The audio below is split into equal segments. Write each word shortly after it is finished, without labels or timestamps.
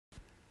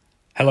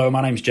Hello,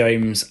 my name's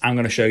James. I'm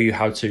going to show you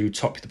how to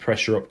top the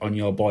pressure up on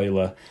your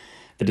boiler.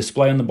 The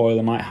display on the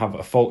boiler might have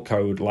a fault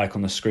code like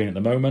on the screen at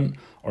the moment,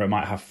 or it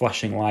might have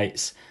flashing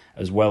lights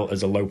as well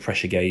as a low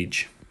pressure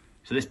gauge.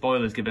 So this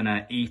boiler is given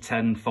an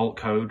E10 fault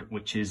code,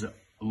 which is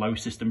low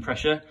system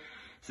pressure.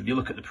 So if you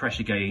look at the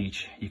pressure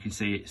gauge, you can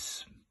see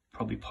it's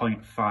probably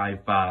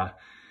 0.5 bar.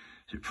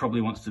 So it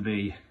probably wants to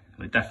be,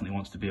 well, it definitely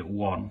wants to be at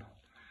 1.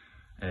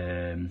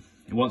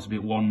 It wants to be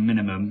at 1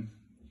 minimum.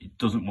 It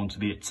doesn't want to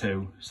be at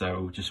 2.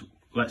 So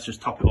let's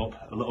just top it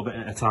up a little bit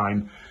at a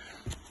time.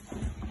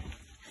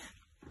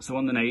 So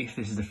underneath,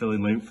 this is the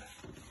filling loop.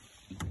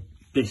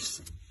 This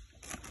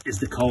is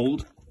the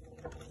cold.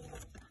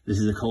 This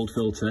is a cold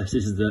filter. This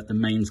is the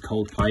mains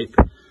cold pipe.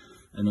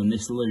 And then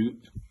this loop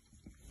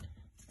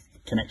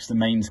connects the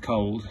mains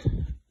cold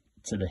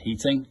to the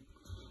heating.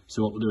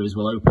 So what we'll do is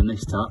we'll open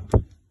this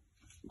tap,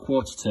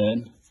 quarter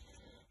turn,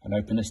 and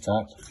open this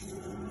tap,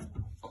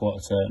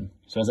 quarter turn.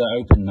 So as I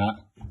open that,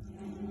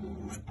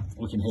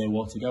 we can hear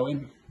water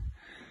going.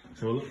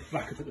 So we'll look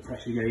back up at the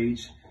pressure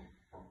gauge.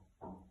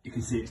 You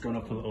can see it's gone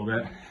up a little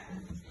bit.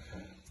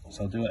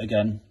 So I'll do it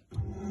again,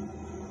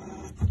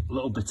 a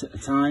little bit at a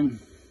time.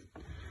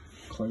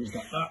 Close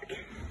that back.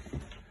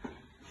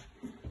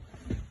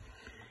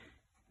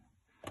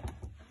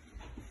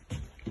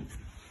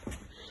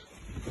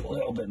 A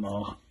little bit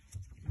more.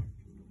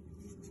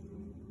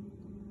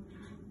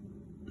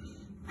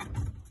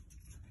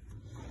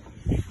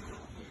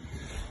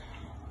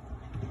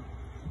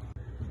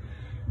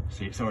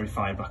 See, it's already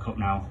fired back up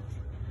now.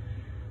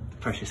 The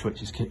pressure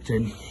switch has kicked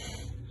in.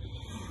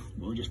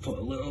 We'll just put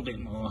a little bit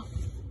more.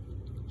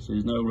 So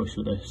there's no rush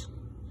with this.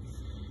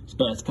 It's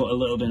better to put a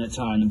little bit at a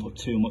time than put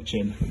too much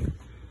in.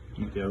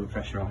 It'll be over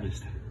pressurised.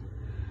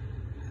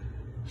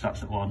 So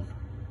that's at 1.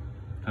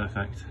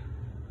 Perfect.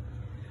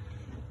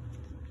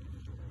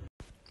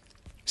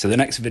 So the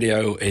next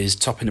video is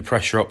topping the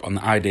pressure up on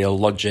the Ideal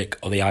Logic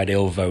or the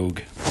Ideal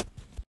Vogue.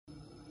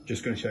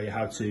 Just going to show you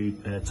how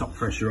to top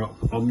pressure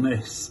up on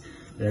this.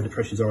 The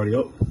pressure's already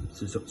up,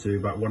 so it's up to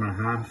about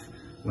 1.5.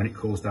 When it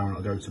cools down,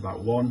 it'll go to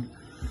about 1.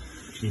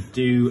 If you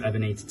do ever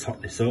need to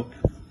top this up,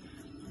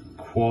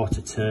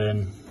 quarter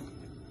turn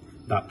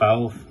that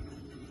valve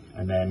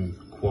and then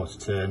quarter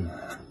turn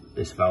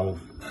this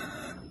valve,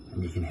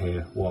 and you can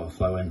hear water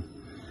flowing.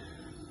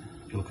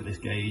 If you look at this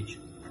gauge,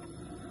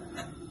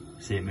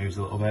 see it moves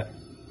a little bit,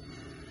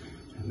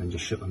 and then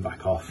just shut them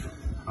back off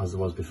as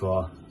there was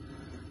before.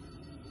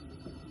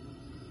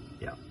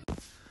 Yeah.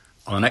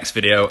 On the next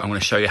video, I'm going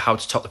to show you how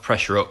to top the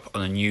pressure up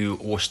on a new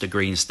Worcester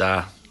Green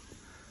Star.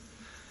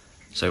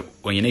 So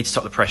when you need to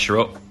top the pressure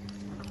up,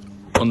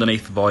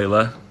 underneath the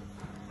boiler,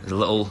 there's a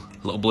little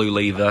blue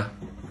lever.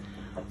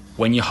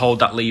 When you hold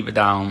that lever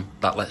down,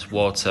 that lets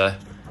water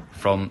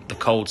from the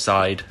cold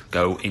side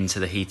go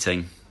into the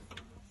heating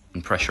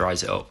and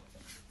pressurise it up.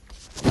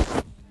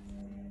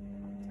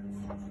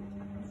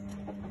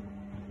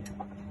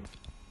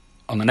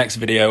 On the next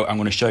video, I'm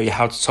going to show you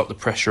how to top the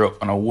pressure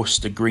up on a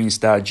Worcester Green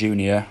Star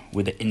Junior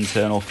with the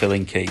internal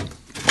filling key.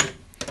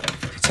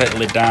 If you take the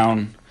lid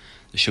down,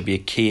 there should be a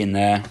key in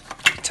there.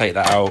 Take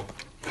that out,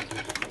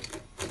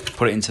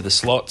 put it into the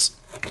slot,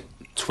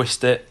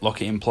 twist it,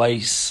 lock it in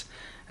place,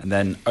 and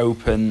then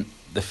open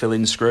the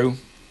filling screw.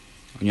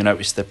 And you'll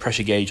notice the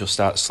pressure gauge will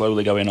start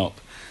slowly going up,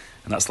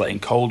 and that's letting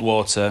cold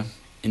water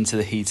into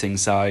the heating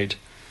side.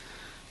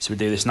 So we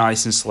do this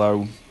nice and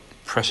slow.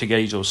 Pressure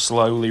gauge will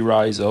slowly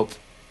rise up.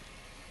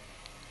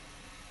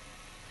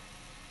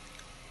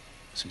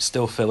 So it's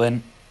still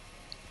filling.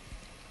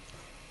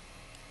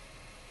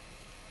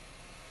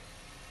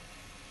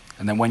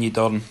 And then when you're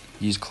done,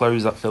 you just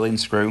close that filling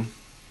screw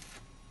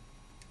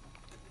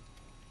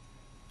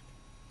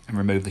and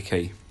remove the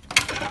key.